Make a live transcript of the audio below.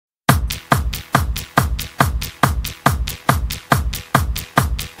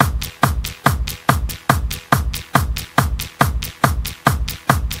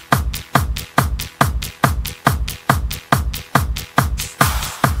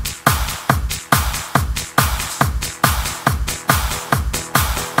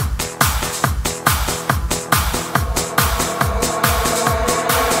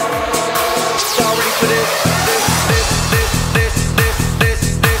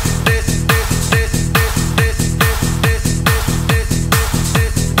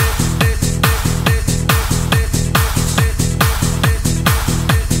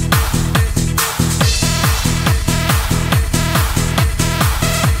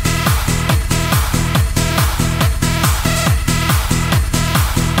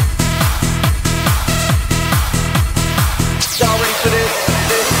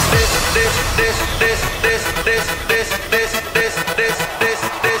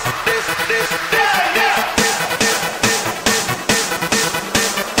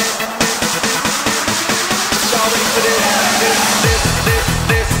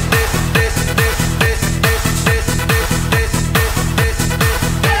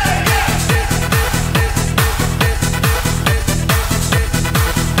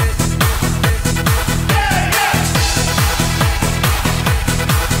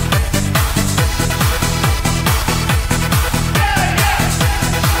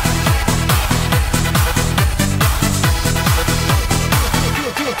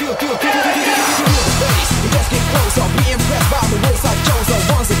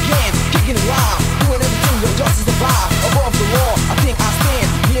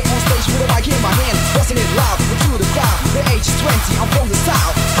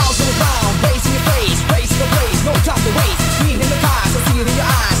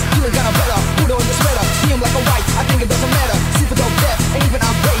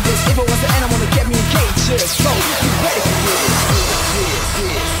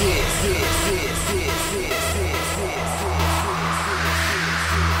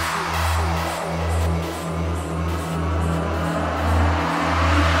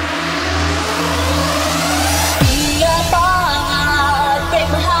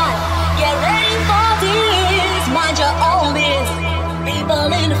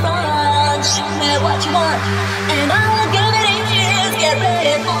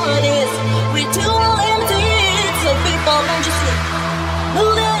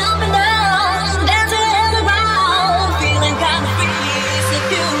moving up and down, dancing around, feeling kind of free,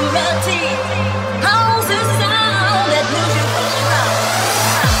 security. How's the sound that moves you around?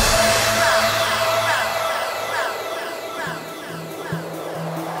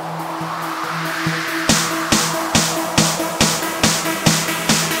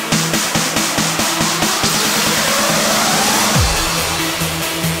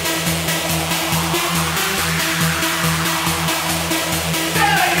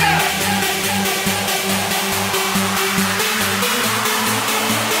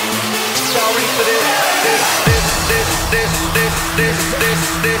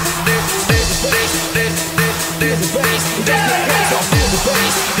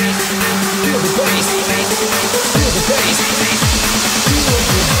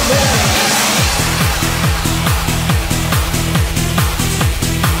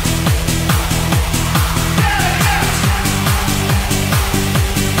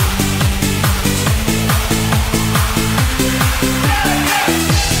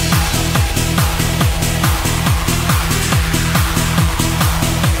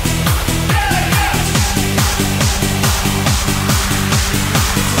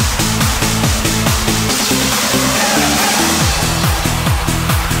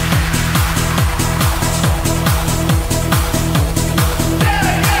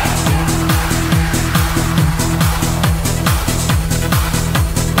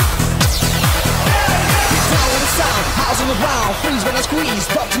 Around, freeze when I squeeze,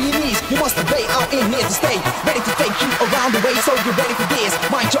 drop to your knees. You must obey, I'm in here to stay. Ready to take you around the way, so you're ready for this.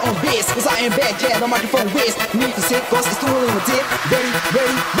 Mind your own biz, cause I am bad, yeah, the microphone whiz. Need to sit, cause it's too limited. Ready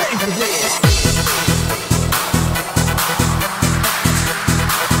for this.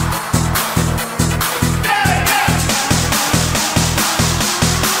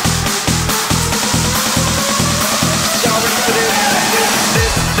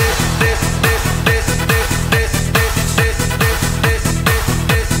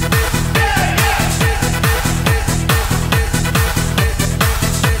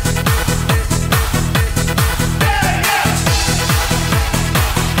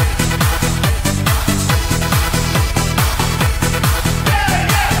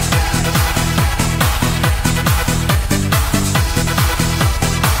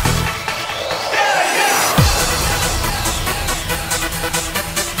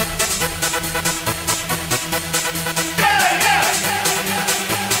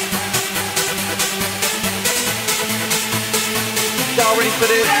 Y'all ready for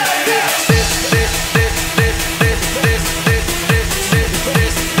this?